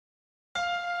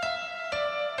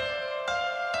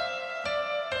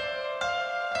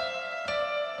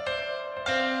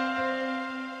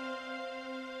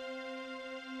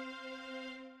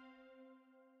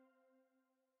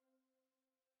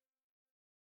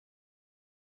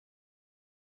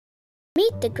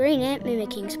Meet the green ant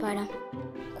mimicking spider.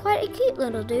 Quite a cute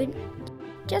little dude,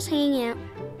 just hanging out,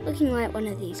 looking like one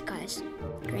of these guys.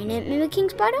 Green ant mimicking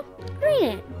spider, green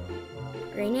ant.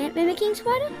 Green ant mimicking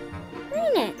spider,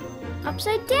 green ant.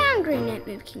 Upside down green ant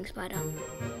mimicking spider.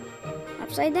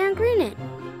 Upside down green ant.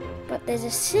 But there's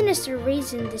a sinister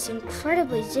reason this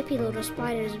incredibly zippy little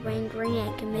spider is wearing green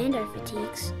ant commando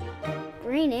fatigues.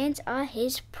 Green ants are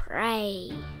his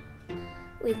prey.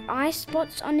 With eye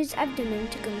spots on his abdomen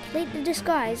to complete the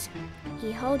disguise,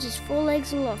 he holds his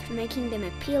forelegs aloft, making them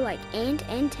appear like ant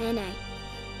antennae.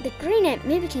 The green ant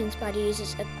mimicking spider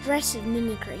uses aggressive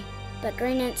mimicry, but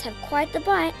green ants have quite the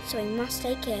bite, so he must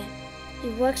take care. He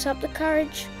works up the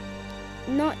courage.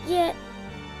 Not yet.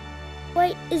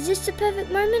 Wait, is this the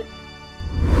perfect moment?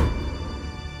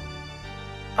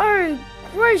 Oh,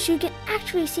 gross, you can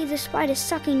actually see the spider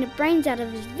sucking the brains out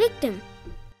of his victim.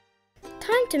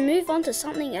 Time to move on to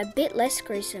something a bit less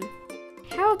gruesome.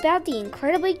 How about the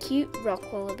incredibly cute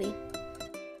rock wallaby?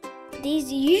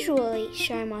 These usually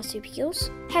show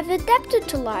marsupials have adapted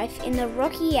to life in the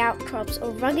rocky outcrops or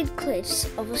rugged cliffs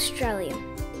of Australia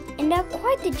and are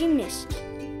quite the gymnasts.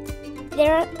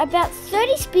 There are about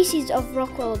 30 species of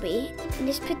rock wallaby, and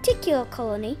this particular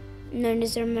colony, known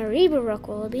as the Mareeba rock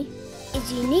wallaby,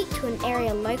 is unique to an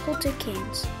area local to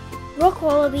Cairns. Rock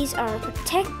wallabies are a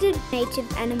protected native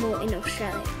animal in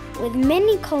Australia, with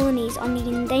many colonies on the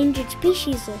endangered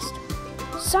species list.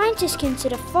 Scientists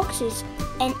consider foxes,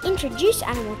 an introduced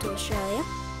animal to Australia,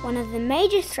 one of the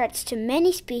major threats to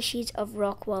many species of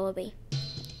rock wallaby.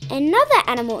 Another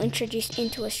animal introduced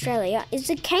into Australia is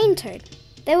the cane toad.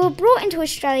 They were brought into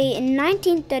Australia in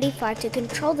 1935 to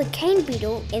control the cane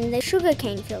beetle in the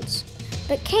sugarcane fields.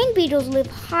 But cane beetles live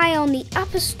high on the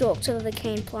upper stalks of the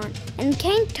cane plant, and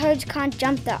cane toads can't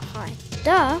jump that high.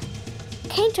 Duh!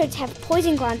 Cane toads have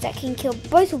poison glands that can kill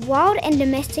both wild and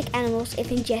domestic animals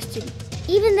if ingested.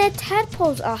 Even their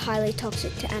tadpoles are highly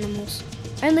toxic to animals.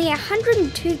 Only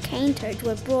 102 cane toads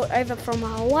were brought over from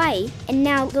Hawaii, and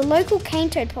now the local cane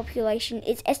toad population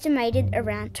is estimated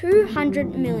around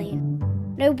 200 million.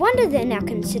 No wonder they're now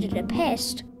considered a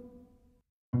pest.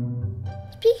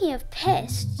 Speaking of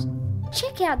pests,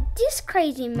 check out this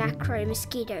crazy macro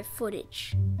mosquito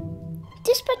footage.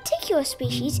 This particular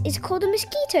species is called a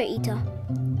Mosquito Eater.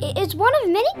 It is one of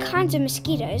many kinds of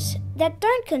mosquitoes that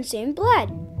don't consume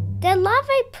blood. Their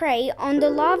larvae prey on the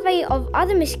larvae of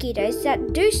other mosquitoes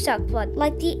that do suck blood,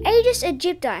 like the Aedes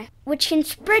aegypti, which can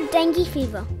spread dengue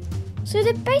fever. So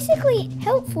they're basically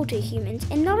helpful to humans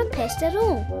and not a pest at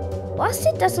all. Whilst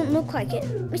it doesn't look like it,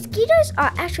 mosquitoes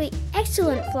are actually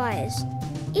excellent flyers,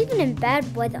 even in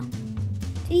bad weather.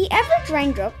 The average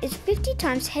raindrop is 50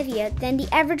 times heavier than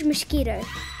the average mosquito,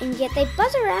 and yet they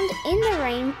buzz around in the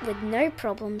rain with no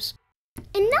problems.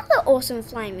 Another awesome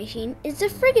flying machine is the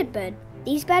Frigate Bird.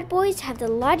 These bad boys have the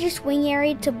largest wing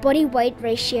area to body weight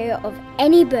ratio of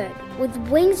any bird, with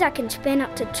wings that can span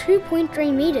up to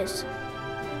 2.3 meters.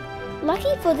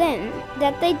 Lucky for them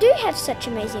that they do have such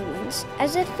amazing wings,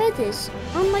 as their feathers,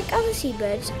 unlike other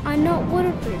seabirds, are not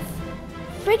waterproof.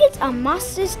 Frigates are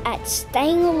masters at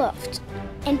staying aloft,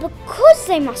 and because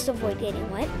they must avoid getting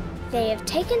wet, they have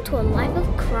taken to a life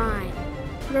of crime,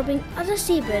 robbing other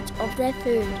seabirds of their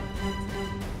food.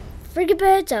 Frigate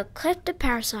birds are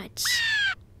parasites.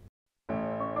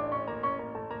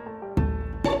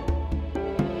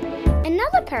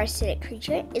 Another parasitic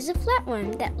creature is a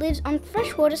flatworm that lives on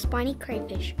freshwater spiny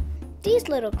crayfish. These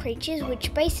little creatures,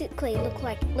 which basically look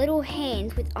like little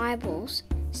hands with eyeballs,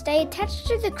 stay attached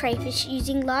to the crayfish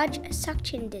using large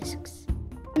suction discs.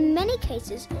 In many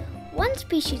cases, one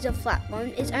species of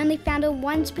flatworm is only found on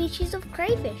one species of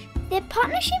crayfish. Their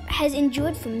partnership has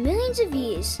endured for millions of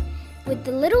years, with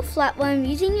the little flatworm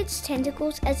using its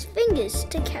tentacles as fingers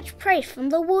to catch prey from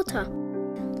the water.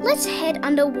 Let's head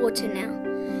underwater now.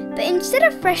 But instead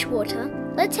of fresh water,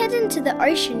 let's head into the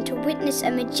ocean to witness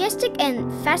a majestic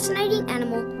and fascinating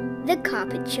animal, the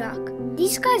carpet shark.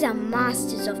 These guys are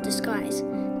masters of disguise.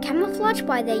 Camouflaged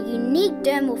by their unique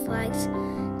dermal flags,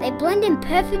 they blend in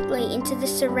perfectly into the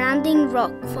surrounding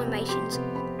rock formations.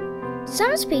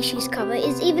 Some species' cover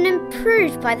is even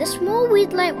improved by the small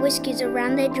weed-like whiskers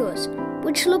around their jaws,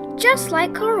 which look just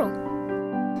like coral.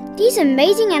 These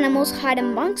amazing animals hide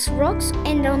amongst rocks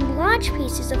and on large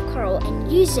pieces of coral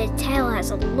and use their tail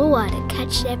as a lure to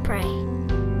catch their prey.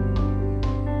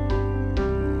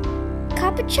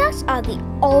 Carpet sharks are the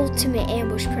ultimate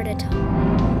ambush predator.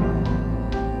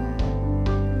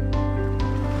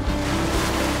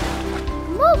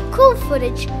 More cool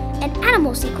footage and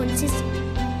animal sequences,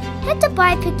 head to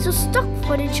Biopixel stock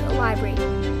footage library.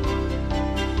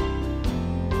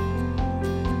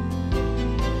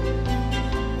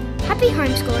 Happy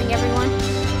homeschooling,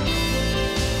 everyone!